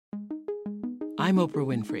I'm Oprah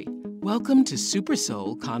Winfrey. Welcome to Super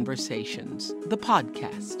Soul Conversations, the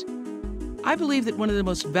podcast. I believe that one of the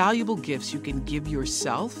most valuable gifts you can give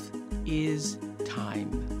yourself is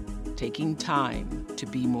time. Taking time to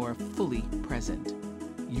be more fully present.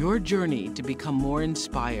 Your journey to become more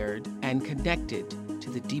inspired and connected to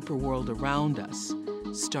the deeper world around us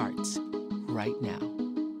starts right now.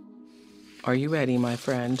 Are you ready, my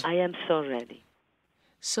friend? I am so ready.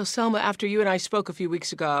 So, Selma, after you and I spoke a few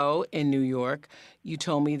weeks ago in New York, you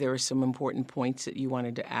told me there were some important points that you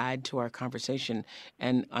wanted to add to our conversation,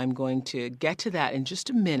 and I'm going to get to that in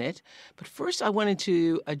just a minute. But first, I wanted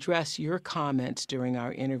to address your comments during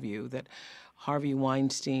our interview that Harvey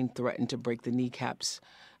Weinstein threatened to break the kneecaps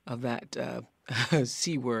of that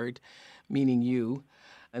C word, meaning you.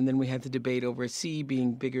 And then we had the debate over C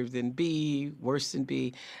being bigger than B, worse than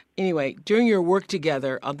B. Anyway, during your work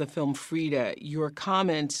together on the film Frida, your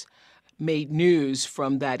comments made news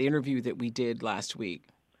from that interview that we did last week.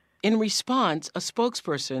 In response, a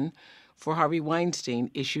spokesperson for Harvey Weinstein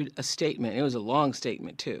issued a statement. It was a long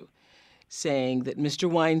statement, too, saying that Mr.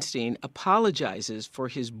 Weinstein apologizes for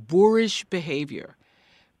his boorish behavior.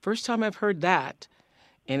 First time I've heard that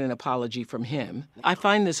in an apology from him. I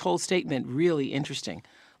find this whole statement really interesting.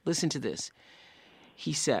 Listen to this.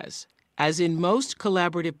 He says, as in most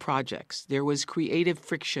collaborative projects, there was creative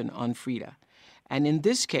friction on Frida, and in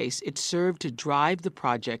this case, it served to drive the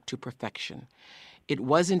project to perfection. It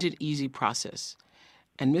wasn't an easy process,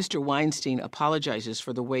 and Mr. Weinstein apologizes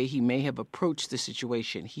for the way he may have approached the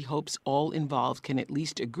situation. He hopes all involved can at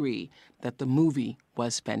least agree that the movie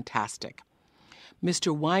was fantastic.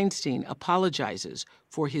 Mr. Weinstein apologizes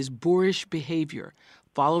for his boorish behavior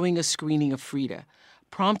following a screening of Frida,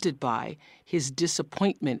 prompted by his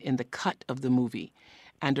disappointment in the cut of the movie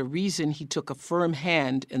and a reason he took a firm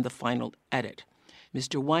hand in the final edit.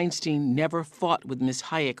 Mr. Weinstein never fought with Ms.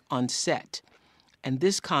 Hayek on set, and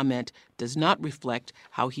this comment does not reflect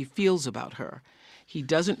how he feels about her. He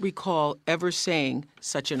doesn't recall ever saying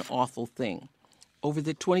such an awful thing. Over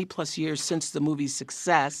the 20-plus years since the movie's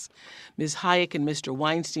success, Ms. Hayek and Mr.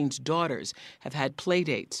 Weinstein's daughters have had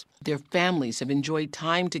playdates. Their families have enjoyed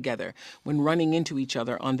time together when running into each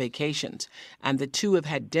other on vacations, and the two have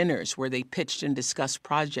had dinners where they pitched and discussed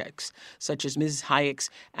projects, such as Ms.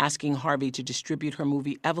 Hayek's asking Harvey to distribute her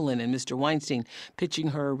movie Evelyn and Mr. Weinstein pitching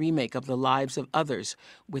her a remake of The Lives of Others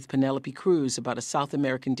with Penelope Cruz about a South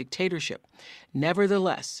American dictatorship.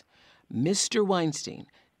 Nevertheless, Mr. Weinstein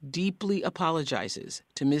deeply apologizes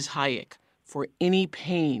to Ms. Hayek for any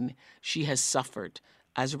pain she has suffered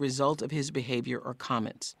as a result of his behavior or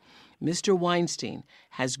comments. Mr. Weinstein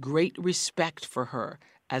has great respect for her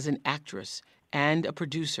as an actress and a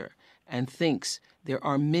producer and thinks there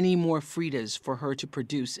are many more Fridas for her to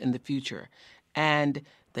produce in the future and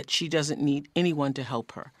that she doesn't need anyone to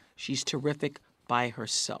help her. She's terrific by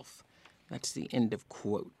herself. That's the end of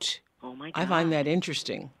quote. Oh, my God. I find that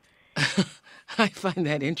interesting. I find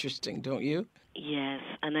that interesting, don't you? Yes,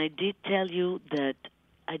 and I did tell you that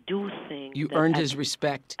I do think You that earned his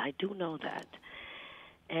respect. I do know that.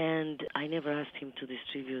 And I never asked him to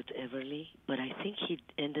distribute Everly, but I think he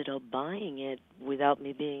ended up buying it without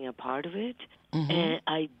me being a part of it. Mm-hmm. And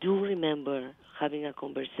I do remember having a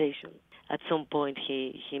conversation. At some point,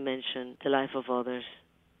 he mentioned The Life of Others,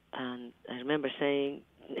 and I remember saying,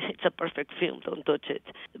 it's a perfect film, don't touch it.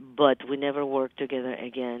 But we never worked together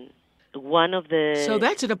again. One of the... So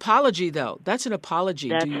that's an apology, though. That's an apology.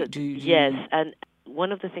 Yes, and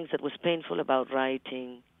one of the things that was painful about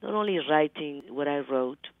writing, not only writing what I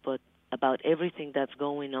wrote, but about everything that's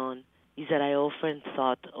going on, is that I often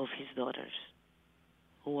thought of his daughters,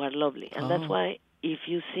 who are lovely. And that's why, if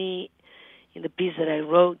you see in the piece that I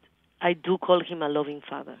wrote, I do call him a loving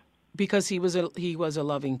father. Because he was a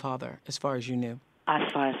loving father, as far as you knew.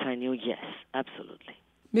 As far as I knew, yes, absolutely.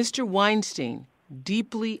 Mr. Weinstein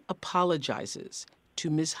deeply apologizes to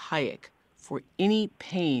Ms. Hayek for any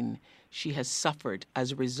pain she has suffered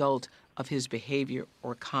as a result of his behavior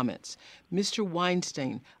or comments. Mr.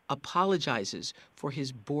 Weinstein apologizes for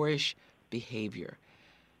his boorish behavior.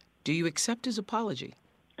 Do you accept his apology?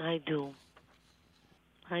 I do.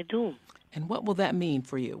 I do. And what will that mean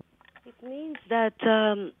for you? It means that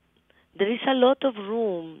there is a lot of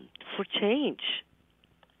room for change.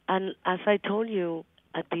 And as I told you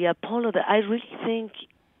at the Apollo, that I really think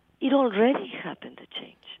it already happened, the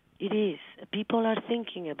change. It is. People are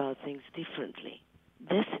thinking about things differently.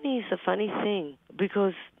 Destiny is a funny thing,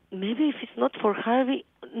 because maybe if it's not for Harvey,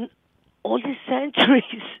 all these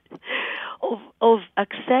centuries of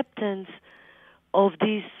acceptance of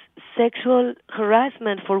this sexual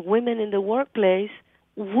harassment for women in the workplace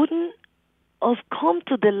wouldn't have come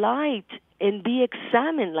to the light and be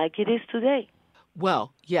examined like it is today.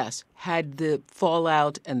 Well, yes, had the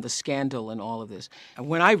fallout and the scandal and all of this.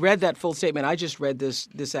 When I read that full statement, I just read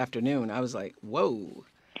this afternoon. I was like, whoa.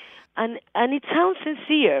 And it sounds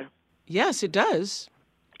sincere. Yes, it does.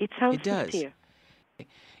 It sounds It does. sincere.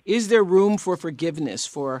 Is there room for forgiveness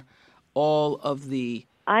for all of the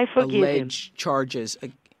I forgive him. alleged charges?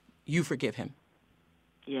 You forgive him,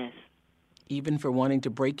 Yes. even for wanting to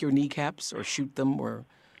break your kneecaps or shoot them or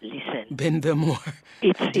Listen, bend them or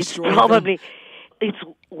it's destroy probably it's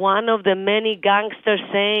one of the many gangsters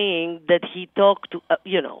saying that he talked to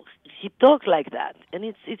he talked like that, and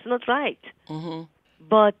it's not right. them.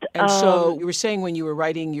 But And so you were saying when you were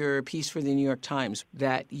writing your piece for the New York Times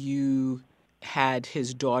that you had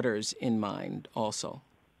his daughters in mind also.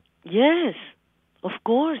 yes, of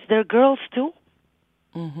course, they're girls too.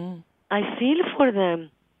 Mm-hmm. I feel for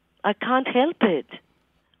them. I can't help it.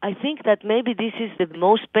 I think that maybe this is the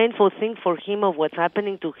most painful thing for him of what's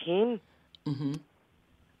happening to him. Mm-hmm.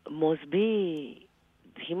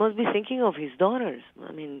 He must be thinking of his daughters.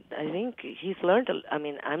 I mean, I think he's learned.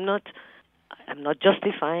 I'm not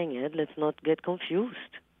justifying it. Let's not get confused.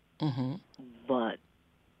 Mm-hmm. But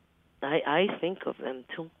I think of them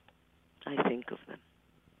too. I think of them.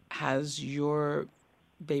 Has your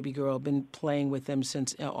baby girl been playing with them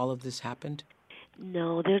since all of this happened?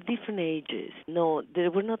 No, they're different ages. No, they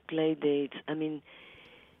were not play dates. I mean,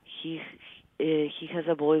 he has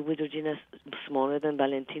a boy with Regina smaller than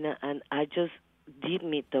Valentina, and I just did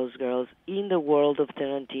meet those girls in the world of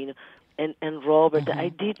Tarantino and Robert. Mm-hmm. I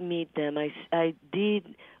did meet them. I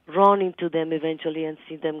did run into them eventually and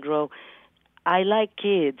see them grow. I like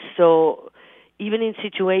kids, so even in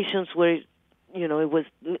situations where it was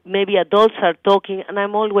maybe adults are talking, and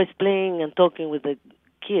I'm always playing and talking with the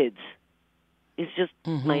kids. It's just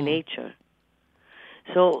my nature.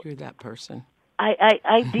 So You're that person.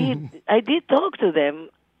 I did talk to them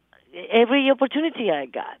every opportunity I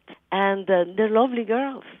got, and they're lovely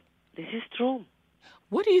girls. This is true.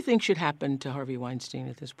 What do you think should happen to Harvey Weinstein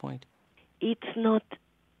at this point? It's not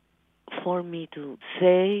for me to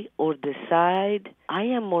say or decide. I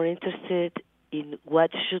am more interested in what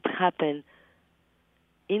should happen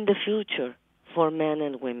in the future for men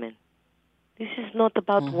and women. This is not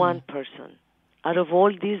about one person. Out of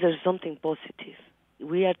all this, there's something positive.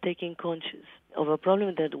 We are taking conscious of a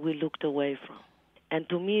problem that we looked away from. And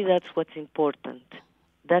to me, that's what's important.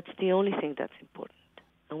 That's the only thing that's important.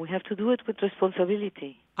 And we have to do it with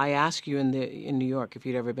responsibility. I asked you in New York if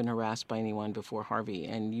you'd ever been harassed by anyone before Harvey,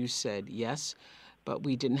 and you said yes, but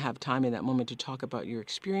we didn't have time in that moment to talk about your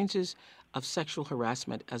experiences of sexual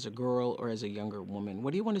harassment as a girl or as a younger woman.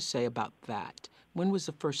 What do you want to say about that? When was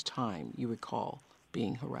the first time you recall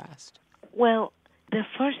being harassed? Well, the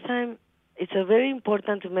first time, it's a very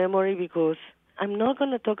important memory because I'm not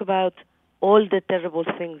going to talk about all the terrible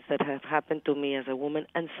things that have happened to me as a woman,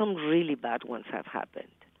 and some really bad ones have happened.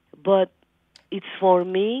 But it's for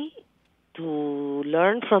me to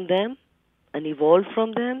learn from them and evolve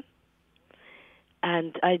from them.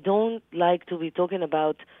 And I don't like to be talking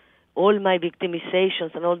about all my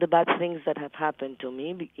victimizations and all the bad things that have happened to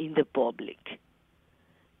me in the public.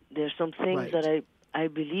 There's some things that I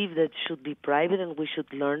believe that should be private and we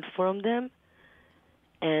should learn from them.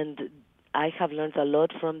 And I have learned a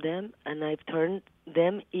lot from them, and I've turned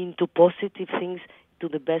them into positive things to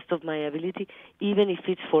the best of my ability, even if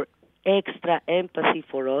it's for extra empathy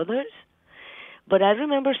for others. But I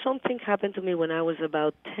remember something happened to me when I was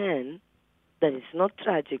about 10 that is not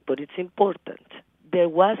tragic, but it's important. There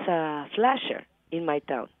was a flasher in my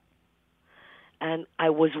town. And I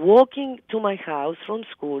was walking to my house from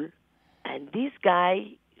school, and this guy,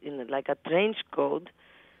 in like a trench coat,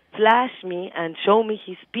 flashed me and showed me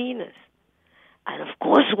his penis. And of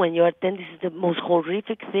course, when you're 10, this is the most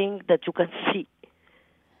horrific thing that you can see.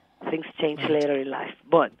 Things change later in life.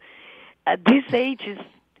 But at this age,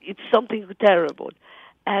 it's something terrible.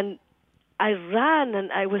 And I ran,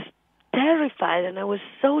 and I was terrified, and I was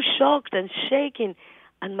so shocked and shaken.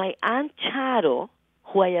 And my Aunt Charo,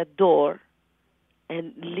 who I adore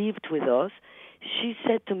and lived with us, she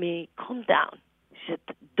said to me, calm down. She said,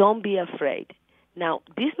 don't be afraid. Now,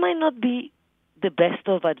 this might not be the best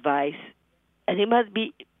of advice, and it might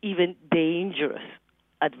be even dangerous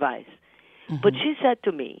advice. Mm-hmm. But she said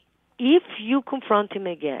to me, if you confront him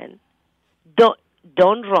again,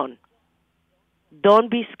 don't run. Don't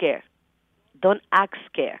be scared. Don't act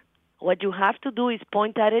scared. What you have to do is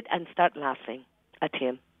point at it and start laughing at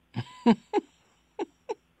him.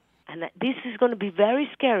 And this is going to be very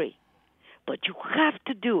scary, but you have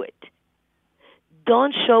to do it.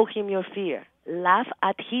 Don't show him your fear. Laugh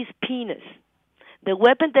at his penis. The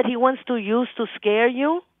weapon that he wants to use to scare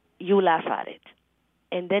you, you laugh at it.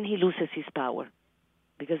 And then he loses his power.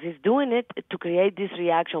 because he's doing it to create this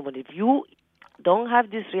reaction. But if you don't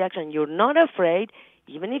have this reaction, you're not afraid,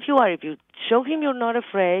 even if you are, if you show him you're not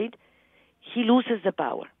afraid, he loses the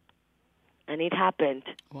power. And it happened.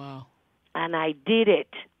 Wow. And I did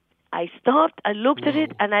it. I stopped, I looked at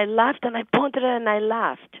it, and I laughed, and I pointed it, and I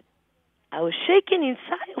laughed. I was shaking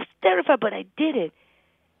inside. I was terrified, but I did it.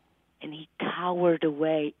 And he cowered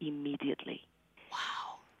away immediately.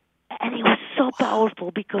 Wow. And it was so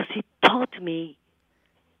powerful because it taught me,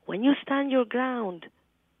 when you stand your ground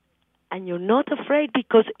and you're not afraid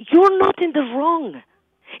because you're not in the wrong.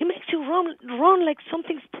 It makes you run like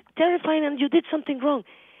something's terrifying and you did something wrong.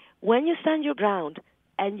 When you stand your ground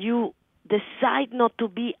and you decide not to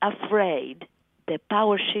be afraid, the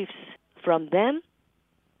power shifts from them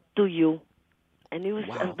to you. And it was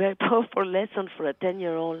a very powerful lesson for a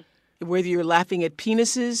 10-year-old. Whether you're laughing at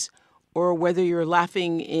penises or whether you're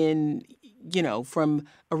laughing from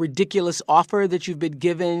a ridiculous offer that you've been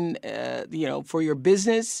given, for your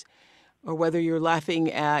business, or whether you're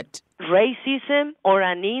laughing at racism or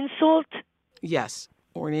an insult. Yes,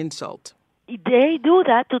 or an insult. They do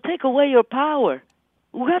that to take away your power.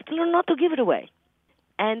 We have to learn not to give it away.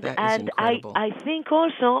 And I think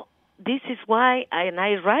also this is why, and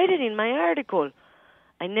I write it in my article,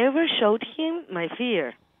 I never showed him my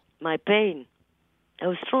fear, my pain. I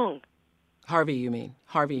was strong. Harvey, you mean?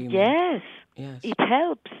 Yes. Yes. It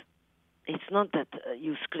helps. It's not that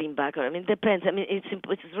you scream back. It depends.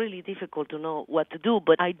 It's really difficult to know what to do.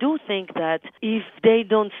 But I do think that if they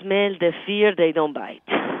don't smell the fear, they don't bite,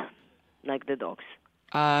 like the dogs.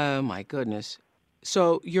 Oh, my goodness.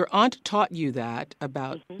 So your aunt taught you that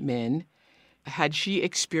about men. Had she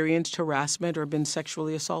experienced harassment or been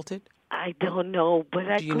sexually assaulted? I don't know,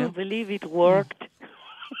 but I couldn't believe it worked.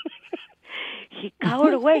 He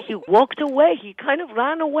cowered away. He walked away. He kind of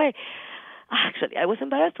ran away. Actually, I was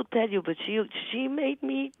embarrassed to tell you, but she made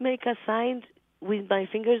me make a sign with my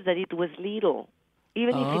fingers that it was little.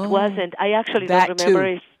 Even if it wasn't, I actually don't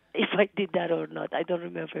remember if I did that or not. I don't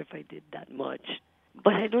remember if I did that much.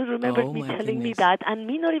 But I don't remember me telling me that and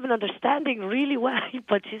me not even understanding really why.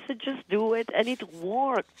 But she said, just do it, and it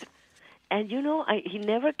worked. And, he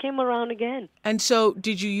never came around again. And so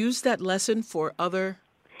did you use that lesson for other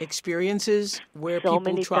experiences where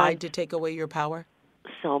people tried to take away your power?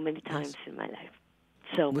 So many times in my life.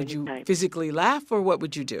 So many times. Would you physically laugh, or what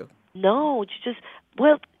would you do? No,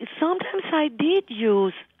 sometimes I did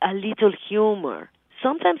use a little humor.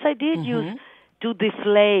 Sometimes I did use to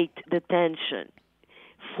deflate the tension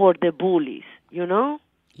for the bullies,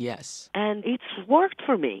 Yes. And it's worked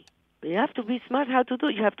for me. You have to be smart how to do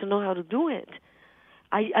it. You have to know how to do it.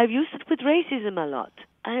 I've used it with racism a lot,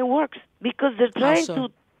 and it works because they're trying to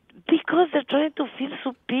feel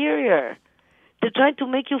superior. They're trying to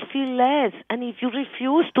make you feel less, and if you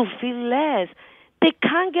refuse to feel less, they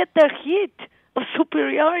can't get their hit of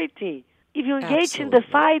superiority. If you engage in the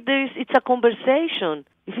fight, it's a conversation.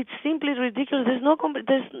 If it's simply ridiculous, there's no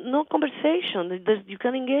conversation. You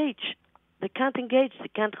can engage. They can't engage. They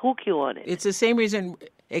can't hook you on it. It's the same reason,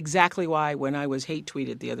 exactly why, when I was hate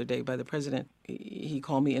tweeted the other day by the president, he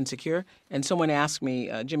called me insecure. And someone asked me,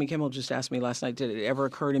 Jimmy Kimmel just asked me last night, did it ever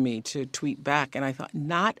occur to me to tweet back? And I thought,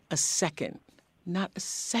 not a second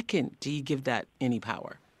do you give that any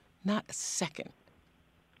power. Not a second.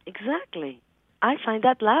 Exactly. I find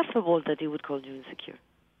that laughable that he would call you insecure.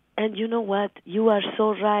 And you know what? You are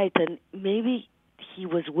so right. And maybe he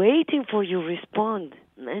was waiting for you to respond,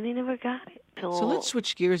 and he never got it. So let's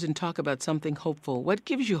switch gears and talk about something hopeful. What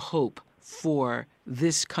gives you hope for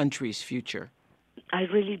this country's future? I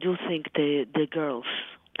really do think the girls.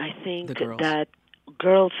 I think that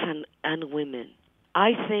girls and women.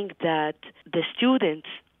 I think that the students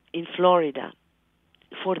in Florida,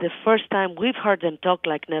 for the first time, we've heard them talk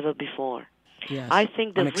like never before. Yes, I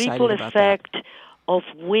think the ripple effect of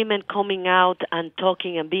women coming out and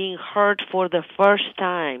talking and being heard for the first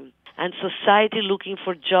time, and society looking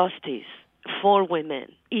for justice for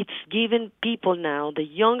women, it's given people now, the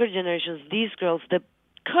younger generations, these girls, the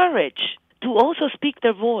courage to also speak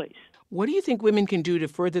their voice. What do you think women can do to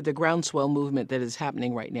further the groundswell movement that is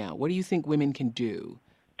happening right now? What do you think women can do?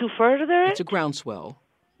 To further it? It's a groundswell.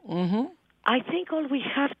 Mm-hmm. I think all we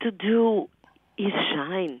have to do is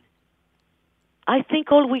shine. I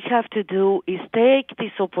think all we have to do is take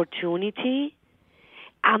this opportunity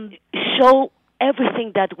and show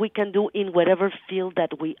everything that we can do in whatever field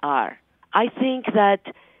that we are. I think that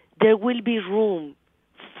there will be room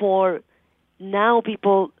for now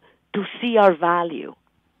people to see our value.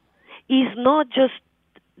 It's not just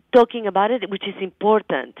talking about it, which is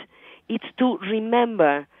important. It's to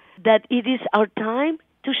remember that it is our time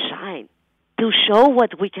to shine, to show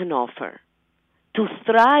what we can offer, to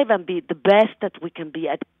thrive and be the best that we can be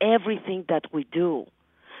at everything that we do,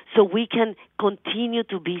 so we can continue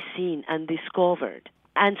to be seen and discovered,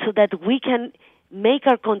 and so that we can make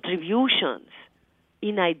our contributions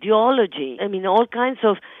in ideology, all kinds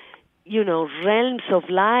of, realms of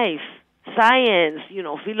life, science,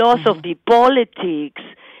 philosophy, politics,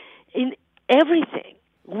 in everything.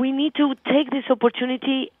 We need to take this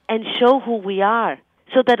opportunity and show who we are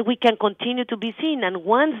so that we can continue to be seen. And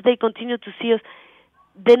once they continue to see us,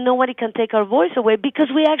 then nobody can take our voice away, because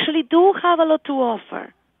we actually do have a lot to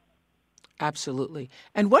offer. Absolutely.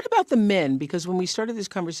 And what about the men? Because when we started this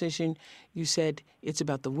conversation, you said it's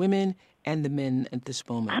about the women and the men at this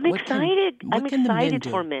moment. I'm excited. What can the men do?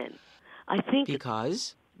 For men. I think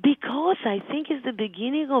Because I think it's the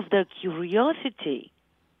beginning of their curiosity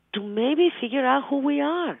to maybe figure out who we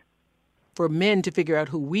are. For men to figure out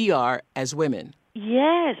who we are as women.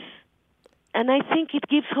 Yes. And I think it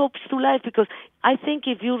gives hopes to life, because I think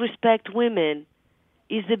if you respect women,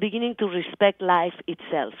 it's the beginning to respect life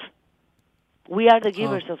itself. We are the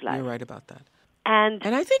givers of life. You're right about that. And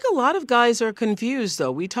I think a lot of guys are confused,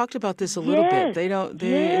 though. We talked about this a little bit. They don't.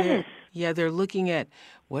 They're looking at,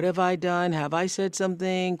 what have I done? Have I said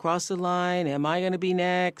something? Crossed the line? Am I going to be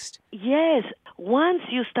next? Yes. Once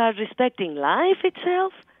you start respecting life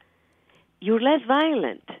itself, you're less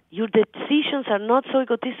violent. Your decisions are not so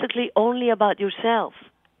egotistically only about yourself,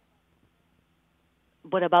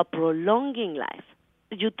 but about prolonging life.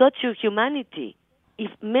 You touch your humanity. If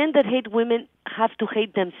men that hate women have to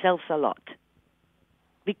hate themselves a lot,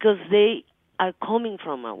 because they are coming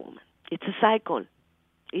from a woman. It's a cycle.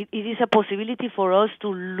 It is a possibility for us to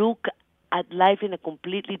look at life in a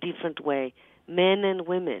completely different way, men and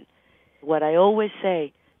women. What I always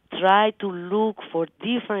say, try to look for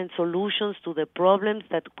different solutions to the problems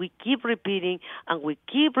that we keep repeating, and we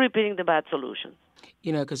keep repeating the bad solutions.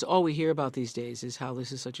 Because all we hear about these days is how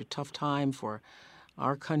this is such a tough time for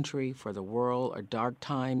our country, for the world, a dark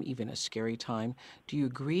time, even a scary time. Do you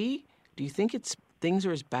agree? Do you think things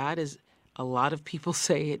are as bad as a lot of people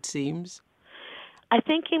say it seems? I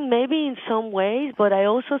think maybe in some ways, but I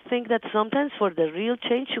also think that sometimes for the real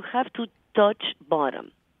change, you have to touch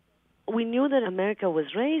bottom. We knew that America was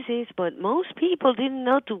racist, but most people didn't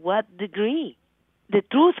know to what degree. The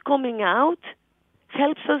truth coming out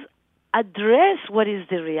helps us address what is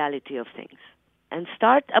the reality of things and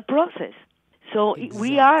start a process. So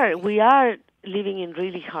Exactly. we are living in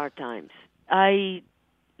really hard times. I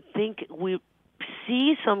think we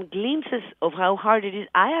see some glimpses of how hard it is.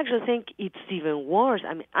 I actually think it's even worse.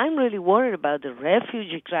 I'm really worried about the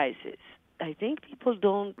refugee crisis. I think people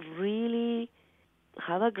don't really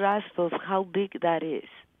have a grasp of how big that is.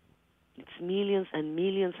 It's millions and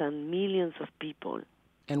millions and millions of people.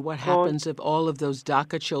 And what happens if all of those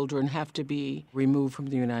DACA children have to be removed from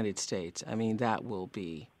the United States? That will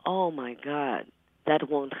be... Oh, my God. That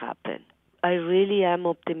won't happen. I really am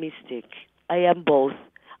optimistic. I am both.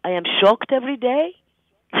 I am shocked every day.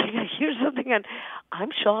 I hear something and I'm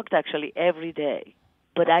shocked actually every day.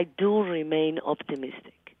 But I do remain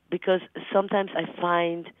optimistic, because sometimes I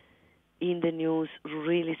find in the news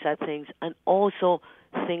really sad things, and also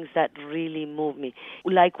things that really move me.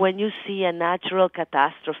 Like when you see a natural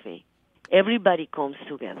catastrophe, everybody comes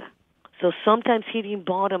together. So sometimes hitting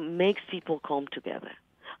bottom makes people come together.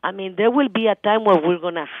 There will be a time where we're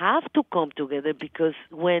going to have to come together, because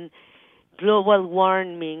when global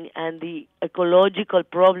warming and the ecological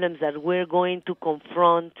problems that we're going to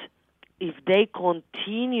confront, if they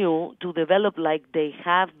continue to develop like they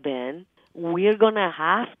have been, we're going to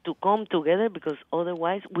have to come together, because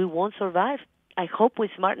otherwise we won't survive. I hope we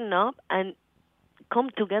smarten up and come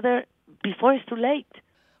together before it's too late.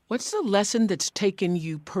 What's the lesson that's taken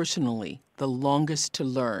you personally the longest to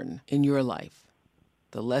learn in your life?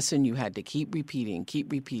 The lesson you had to keep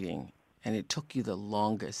repeating, and it took you the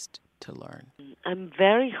longest to learn. I'm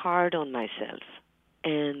very hard on myself.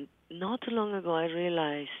 And not too long ago, I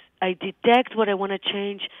realized I detect what I want to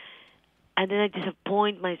change, and then I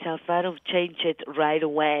disappoint myself. I don't change it right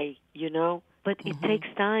away, But it takes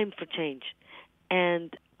time for change.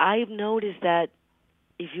 And I've noticed that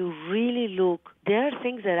if you really look, there are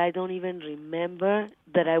things that I don't even remember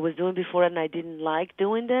that I was doing before and I didn't like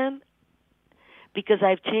doing them, because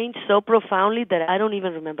I've changed so profoundly that I don't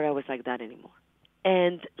even remember I was like that anymore.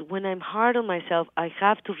 And when I'm hard on myself, I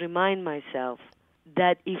have to remind myself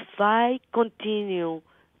that if I continue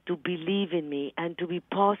to believe in me and to be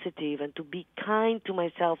positive and to be kind to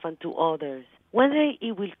myself and to others, one day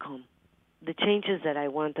it will come, the changes that I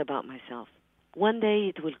want about myself. One day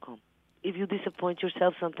it will come. If you disappoint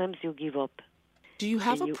yourself, sometimes you give up. Do you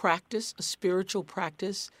have a practice, a spiritual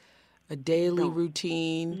practice, A daily No,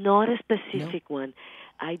 routine? not a No? specific one.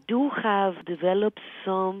 I do have developed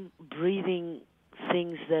some breathing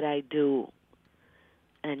things that I do,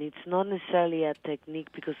 and it's not necessarily a technique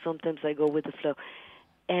because sometimes I go with the flow.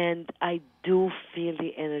 And I do feel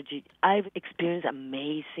the energy. I've experienced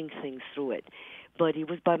amazing things through it, but it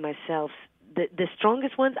was by myself. The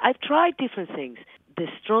strongest ones, I've tried different things. The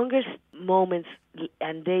strongest moments,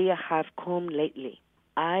 and they have come lately.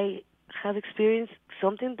 I have experienced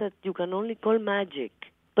something that you can only call magic,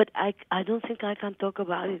 but I don't think I can talk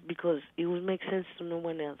about it because it will make sense to no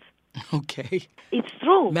one else. Okay. It's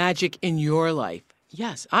true. Magic in your life.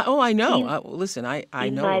 Yes. I know. In Listen, I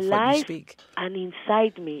in know my of what you life speak. and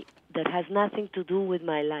inside me that has nothing to do with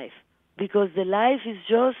my life. Because the life is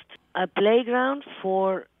just a playground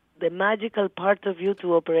for the magical part of you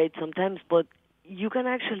to operate sometimes, but you can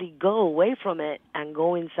actually go away from it and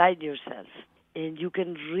go inside yourself. And you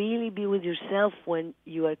can really be with yourself when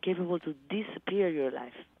you are capable to disappear your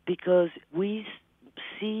life. Because we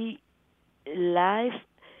see life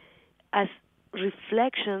as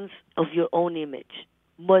reflections of your own image.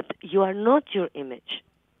 But you are not your image.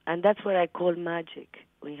 And that's what I call magic.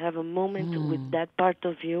 We have a moment with that part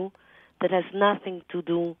of you that has nothing to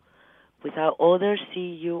do with how others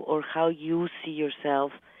see you or how you see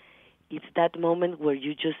yourself. It's that moment where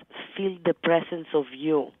you just feel the presence of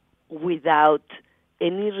you without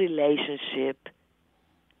any relationship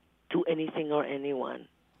to anything or anyone,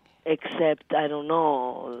 except, I don't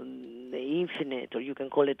know, the infinite, or you can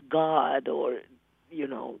call it God, or,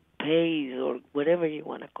 pace, or whatever you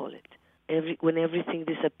want to call it. When everything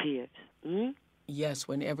disappears. Hmm? Yes,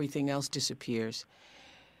 when everything else disappears.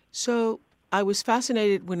 So I was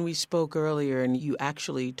fascinated when we spoke earlier, and you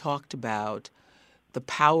actually talked about the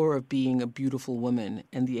power of being a beautiful woman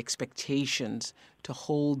and the expectations to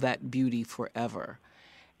hold that beauty forever.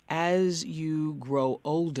 As you grow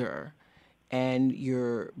older and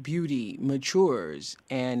your beauty matures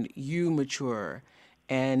and you mature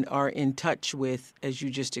and are in touch with, as you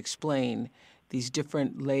just explained, these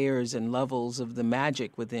different layers and levels of the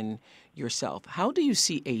magic within yourself, how do you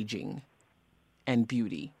see aging and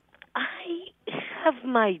beauty? I have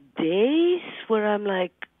my days where I'm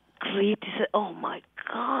like, oh my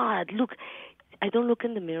God, look, I don't look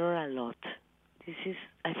in the mirror a lot.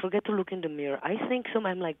 I forget to look in the mirror. I think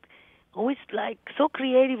I'm like, always like so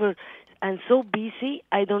creative and so busy,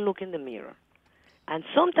 I don't look in the mirror. And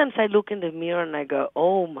sometimes I look in the mirror and I go,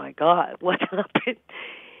 oh my God, what happened?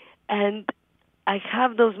 And I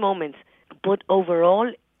have those moments. But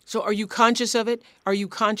overall, So are you conscious of it? Are you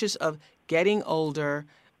conscious of getting older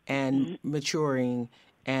and maturing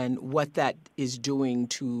and what that is doing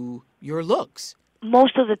to your looks?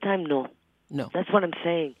 most of the time, no. No. That's what I'm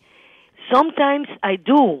saying. Sometimes I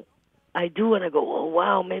do. I do, and I go, oh,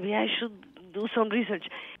 wow, maybe I should do some research.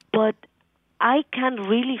 But I can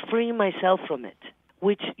really free myself from it,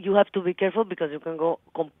 which you have to be careful because you can go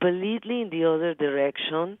completely in the other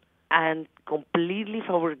direction and completely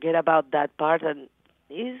forget about that part. And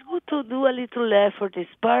it's good to do a little effort.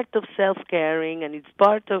 It's part of self-caring, and it's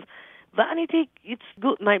part of vanity. It's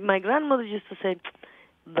good. My grandmother used to say,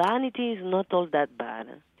 vanity is not all that bad.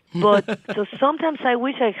 But so sometimes I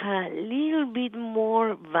wish I had a little bit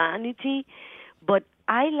more vanity, but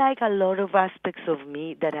I like a lot of aspects of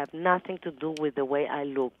me that have nothing to do with the way I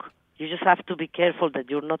look. You just have to be careful that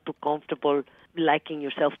you're not too comfortable liking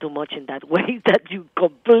yourself too much in that way that you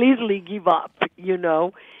completely give up. Mm-hmm.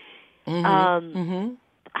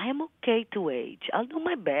 I am okay to age. I'll do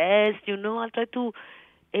my best. I'll try to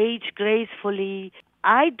age gracefully.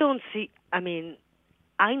 I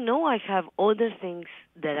know I have other things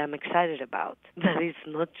that I'm excited about. That is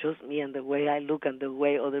not just me and the way I look and the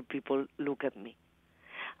way other people look at me.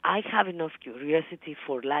 I have enough curiosity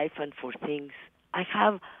for life and for things. I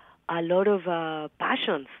have a lot of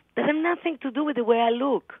passions that have nothing to do with the way I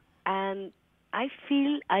look. And I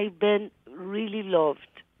feel I've been really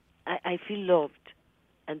loved. I feel loved.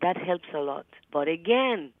 And that helps a lot. But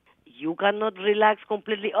again, you cannot relax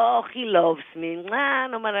completely. Oh, he loves me.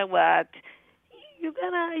 No matter what. You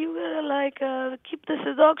gotta like keep the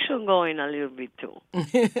seduction going a little bit too.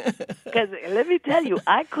 Because let me tell you,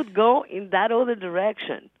 I could go in that other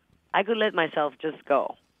direction. I could let myself just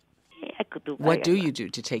go. Yeah, I could do What better. do you do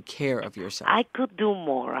to take care of yourself? I could do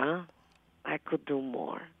more, huh? I could do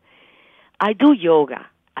more. I do yoga.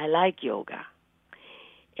 I like yoga.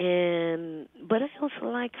 But I also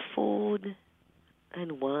like food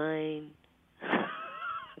and wine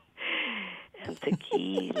and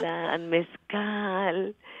tequila and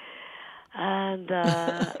mezcal. And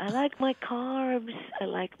I like my carbs. I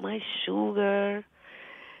like my sugar.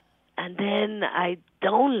 And then I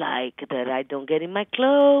don't like that I don't get in my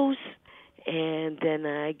clothes. And then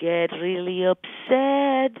I get really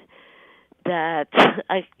upset that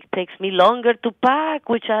it takes me longer to pack,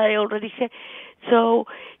 which I already had. So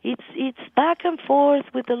it's back and forth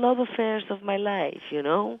with the love affairs of my life, you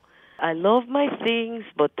know. I love my things,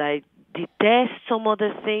 but I detest some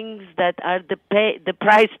other things that are the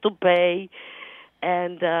price to pay.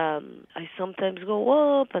 And I sometimes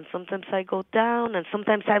go up, and sometimes I go down, and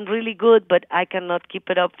sometimes I'm really good, but I cannot keep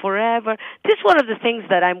it up forever. This is one of the things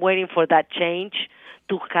that I'm waiting for, that change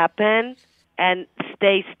to happen and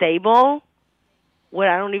stay stable, where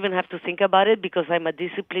I don't even have to think about it because I'm a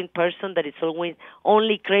disciplined person that is always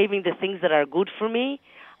only craving the things that are good for me.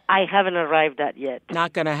 I haven't arrived at yet.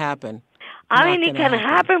 Not going to happen. I Not mean, it going to can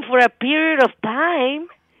happen for a period of time,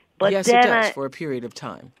 but yes, then it does, for a period of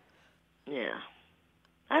time. yeah,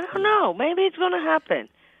 I don't know. Maybe it's going to happen.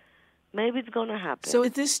 Maybe it's going to happen. So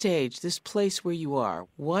at this stage, this place where you are,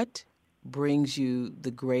 what brings you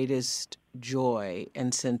the greatest joy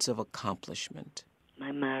and sense of accomplishment?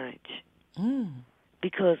 My marriage. Mm.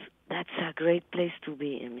 Because that's a great place to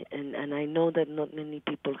be in, and I know that not many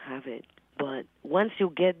people have it. But once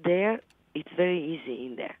you get there, it's very easy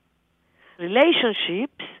in there.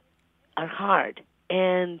 Relationships are hard,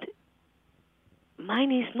 and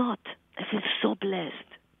mine is not. I feel so blessed.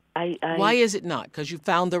 Why is it not? Because you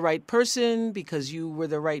found the right person? Because you were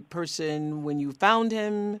the right person when you found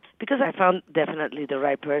him? Because I found definitely the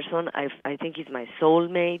right person. I think he's my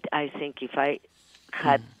soulmate. I think if I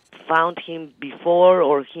had found him before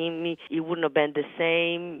or him, it wouldn't have been the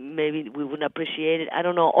same. Maybe we wouldn't appreciate it. I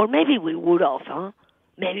don't know. Or maybe we would have, huh?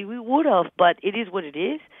 Maybe we would have, but it is what it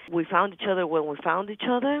is. We found each other when we found each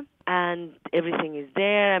other, and everything is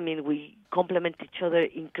there. I mean, we complement each other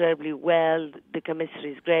incredibly well. The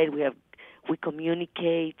chemistry is great. We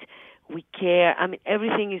communicate, we care. I mean,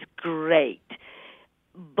 everything is great.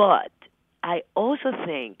 But I also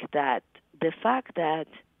think that the fact that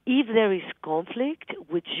if there is conflict,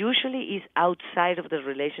 which usually is outside of the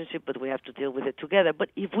relationship, but we have to deal with it together. But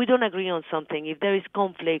if we don't agree on something, if there is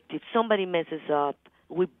conflict, if somebody messes up,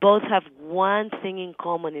 we both have one thing in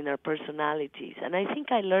common in our personalities. And I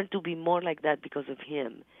think I learned to be more like that because of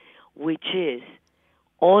him, which is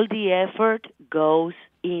all the effort goes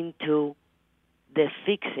into the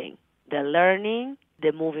fixing, the learning,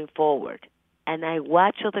 the moving forward. And I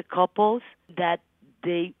watch other couples that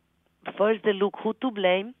they look who to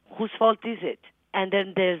blame, whose fault is it? And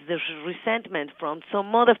then there's the resentment from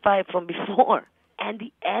some other fight from before. And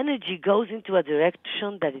the energy goes into a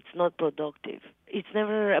direction that it's not productive. It's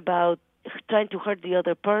never about trying to hurt the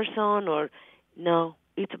other person no.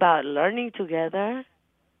 It's about learning together,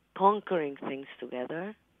 conquering things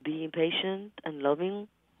together, being patient and loving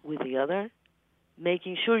with the other,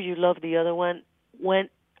 making sure you love the other one when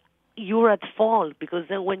you're at fault, because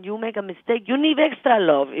then when you make a mistake, you need extra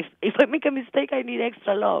love. If I make a mistake, I need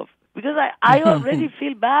extra love because I already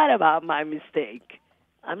feel bad about my mistake.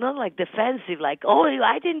 I'm not like defensive, like, oh,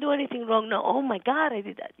 I didn't do anything wrong. No, oh my God, I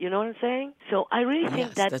did that. You know what I'm saying? So I really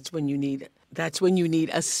think that's when you need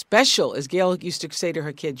a special, as Gail used to say to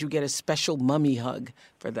her kids, you get a special mummy hug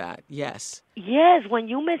for that. Yes. Yes, when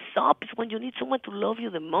you mess up, it's when you need someone to love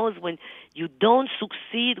you the most, when you don't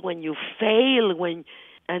succeed, when you fail,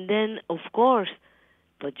 and then, of course,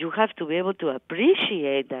 but you have to be able to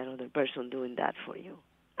appreciate that other person doing that for you.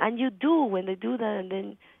 And you do when they do that, and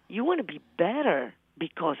then you want to be better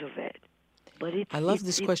because of it. But I love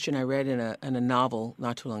this question I read in a novel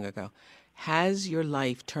not too long ago. Has your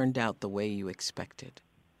life turned out the way you expected?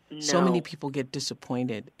 No. So many people get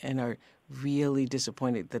disappointed and are really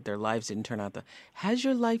disappointed that their lives didn't turn out. Has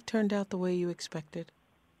your life turned out the way you expected?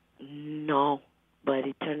 No, but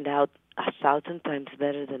it turned out 1,000 times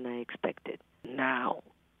better than I expected. Now,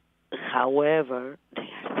 however, there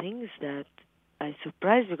are things that I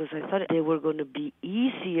surprised because I thought they were going to be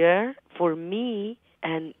easier for me,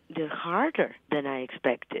 and they're harder than I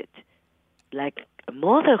expected. Like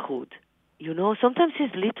motherhood, sometimes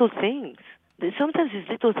it's little things. Sometimes it's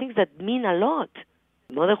little things that mean a lot.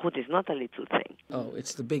 Motherhood is not a little thing. Oh,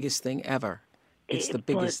 it's the biggest thing ever. It's the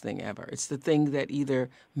biggest thing ever. It's the thing that either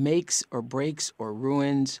makes or breaks or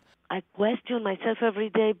ruins. I question myself every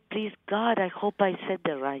day, please God, I hope I said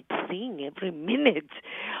the right thing every minute.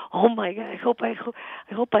 Oh my God, I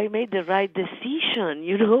hope I made the right decision,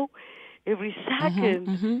 every second.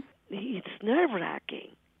 Mm-hmm. It's nerve-wracking.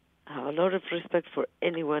 I have a lot of respect for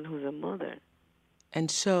anyone who's a mother. And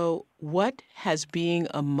so what has being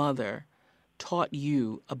a mother taught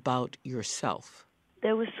you about yourself?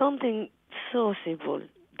 There was something so simple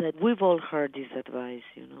that we've all heard this advice,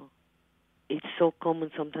 It's so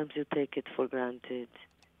common, sometimes you take it for granted.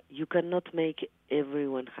 You cannot make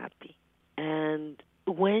everyone happy. And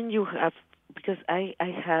when you have because I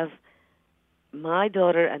have my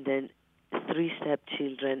daughter and then three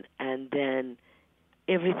stepchildren and then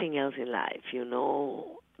everything else in life,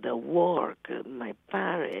 the work, my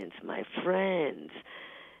parents, my friends,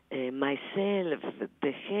 myself,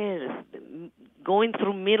 the health, going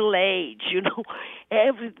through middle age,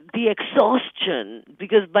 the exhaustion,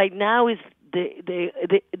 because by now is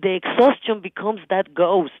the exhaustion becomes that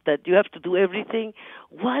ghost that you have to do everything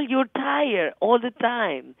while you're tired all the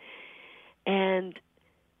time. And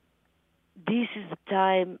this is the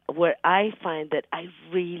time where I find that I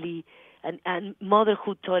really, and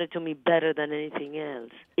motherhood taught it to me better than anything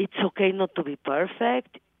else. It's okay not to be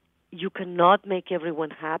perfect. You cannot make everyone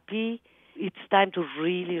happy. It's time to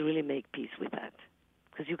really, really make peace with that.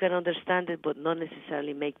 Because you can understand it, but not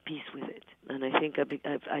necessarily make peace with it. And I think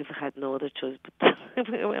I've had no other choice, but I'm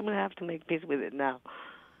going to have to make peace with it now.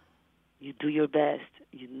 You do your best.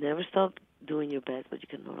 You never stop doing your best, but you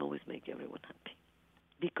cannot always make everyone happy.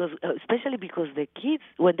 Because, especially because the kids,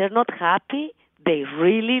 when they're not happy, they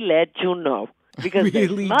really let you know. Because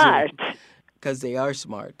Really they're smart. Because they are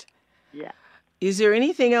smart. Yeah. Is there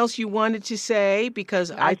anything else you wanted to say?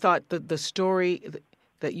 Because I thought that the story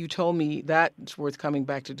that you told me, that's worth coming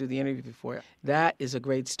back to do the interview for. That is a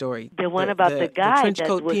great story. The one about the guy trench that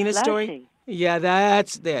coat was penis flashing. story. Yeah,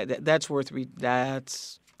 that's worth That's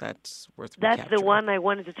recapturing. the one I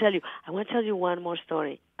wanted to tell you. I want to tell you one more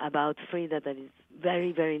story about Frida that is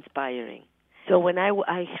very, very inspiring. So when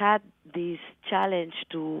I had this challenge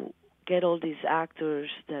to get all these actors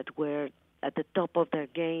that were at the top of their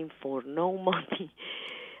game for no money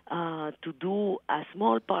to do a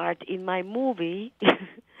small part in my movie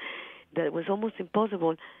that was almost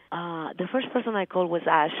impossible. The first person I called was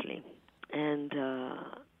Ashley, and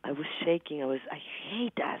I was shaking. I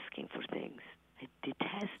hate asking for things. I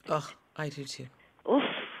detest it. Oh, I do too. Oof.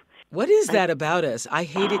 What is that about us? I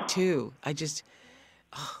hate it too.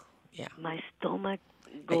 Yeah. My stomach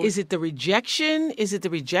goes. Is it the rejection? Is it the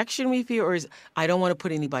rejection we feel, or is I don't want to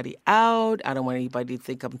put anybody out? I don't want anybody to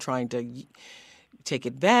think I'm trying to take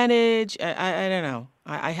advantage. I don't know.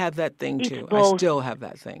 I have that thing It's too. both. I still have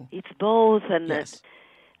that thing. It's both, and Yes.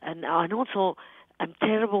 and also I'm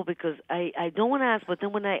terrible because I don't want to ask, but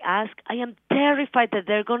then when I ask, I am terrified that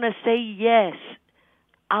they're gonna say yes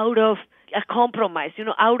out of a compromise,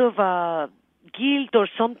 out of guilt or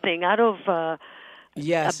something, out of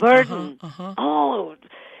Yes. a burden. Uh-huh. Oh,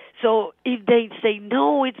 so if they say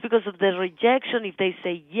no, it's because of the rejection. If they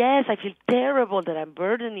say yes, I feel terrible that I'm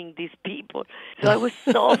burdening these people. So I was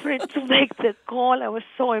so afraid to make the call. I was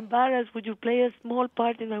so embarrassed. Would you play a small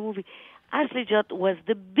part in my movie? Ashley Judd was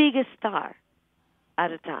the biggest star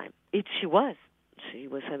at the time. She was. She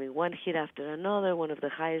was having one hit after another, one of the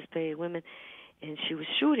highest paid women, and she was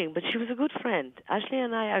shooting, but she was a good friend. Ashley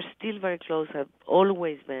and I are still very close, have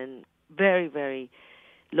always been very, very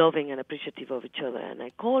loving and appreciative of each other. And I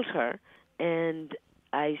called her, and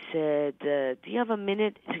I said, do you have a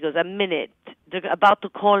minute? She goes, a minute. They're about to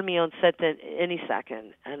call me on set any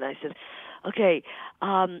second. And I said, okay.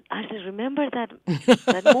 I said, remember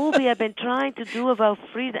that movie I've been trying to do about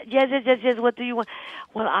Frida? Yes. What do you want?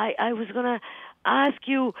 Well, I was going to ask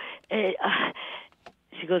you.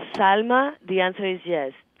 She goes, Salma, the answer is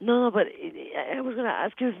yes. No, but I was going to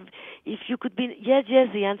ask you if you could be... Yes,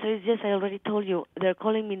 the answer is yes. I already told you. They're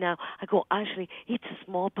calling me now. I go, Ashley, it's a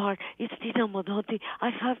small part. It's Tita Modotti. I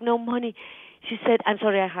have no money. She said, I'm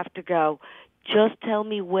sorry, I have to go. Just tell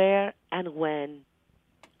me where and when.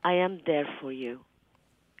 I am there for you.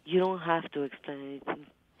 You don't have to explain anything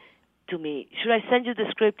to me. Should I send you the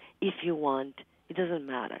script? If you want. It doesn't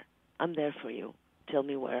matter. I'm there for you. Tell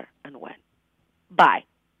me where and when. Bye.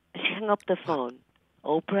 She hung up the phone.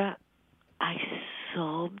 Oprah, I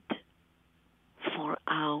sobbed for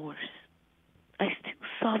hours. I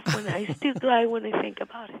still cry when I think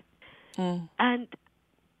about it. And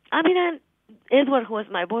Edward, who was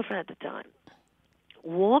my boyfriend at the time,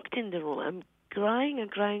 walked in the room. I'm crying and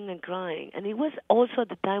crying and crying. And it was also at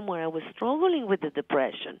the time where I was struggling with the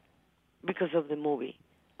depression because of the movie.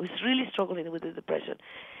 I was really struggling with the depression.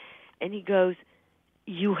 And he goes,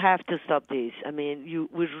 you have to stop this.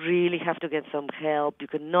 We really have to get some help. You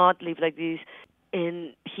cannot live like this.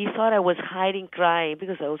 And he thought I was hiding crying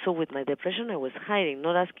because also with my depression I was hiding,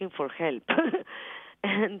 not asking for help.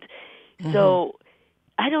 And so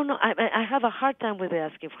I don't know. I have a hard time with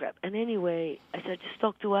asking for help. And anyway, I said, just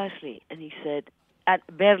talk to Ashley. And he said, I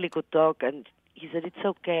barely could talk. And he said, it's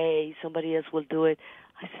okay. Somebody else will do it.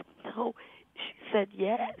 I said, no. She said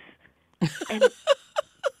yes. And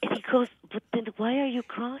he goes, but then why are you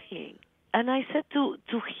crying? And I said to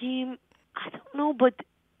him, I don't know, but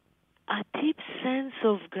a deep sense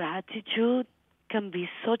of gratitude can be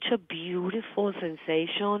such a beautiful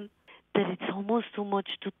sensation that it's almost too much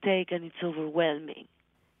to take and it's overwhelming.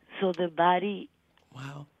 So the body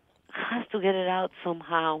Wow. has to get it out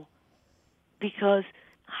somehow, because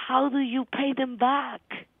how do you pay them back?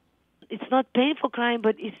 It's not painful crying,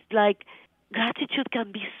 but it's like gratitude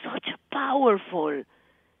can be such a powerful,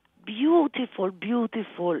 beautiful,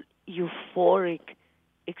 beautiful, euphoric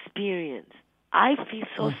experience. I feel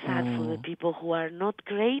so sad for the people who are not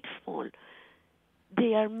grateful.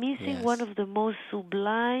 They are missing Yes. one of the most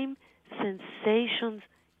sublime sensations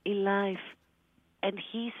in life. And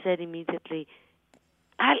he said immediately,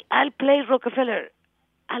 I'll play Rockefeller.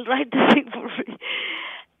 I'll write the thing for free.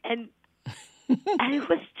 And it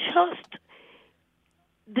was just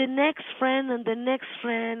the next friend and the next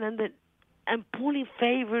friend and pulling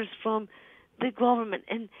favors from the government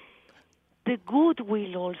and the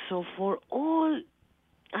goodwill also for all.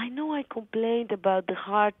 I know I complained about the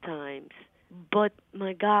hard times, but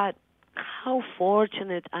my God, how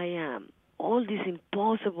fortunate I am. All these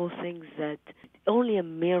impossible things that only a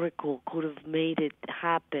miracle could have made it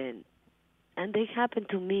happen. And they happened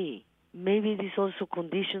to me. Maybe this also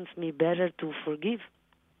conditions me better to forgive.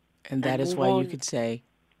 And that And is move why you on. could say,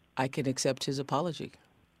 I can accept his apology.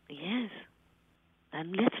 Yes.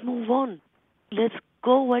 And let's move on. Let's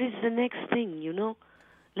go. What is the next thing,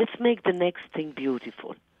 Let's make the next thing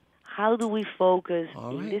beautiful. How do we focus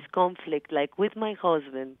All in right. this conflict, like with my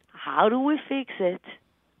husband? How do we fix it?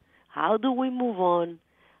 How do we move on?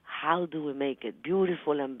 How do we make it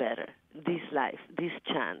beautiful and better? This life, this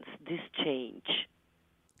chance, this change.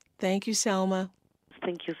 Thank you, Selma.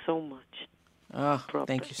 Thank you so much. Oh,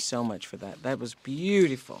 thank you so much for that. That was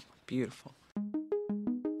beautiful, beautiful.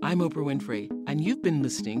 I'm Oprah Winfrey, and you've been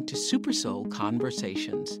listening to Super Soul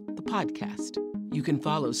Conversations, the podcast. You can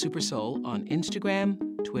follow Super Soul on Instagram,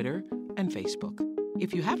 Twitter, and Facebook.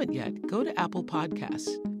 If you haven't yet, go to Apple Podcasts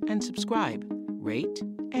and subscribe, rate,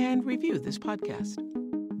 and review this podcast.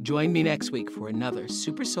 Join me next week for another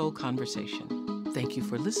Super Soul Conversation. Thank you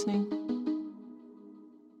for listening.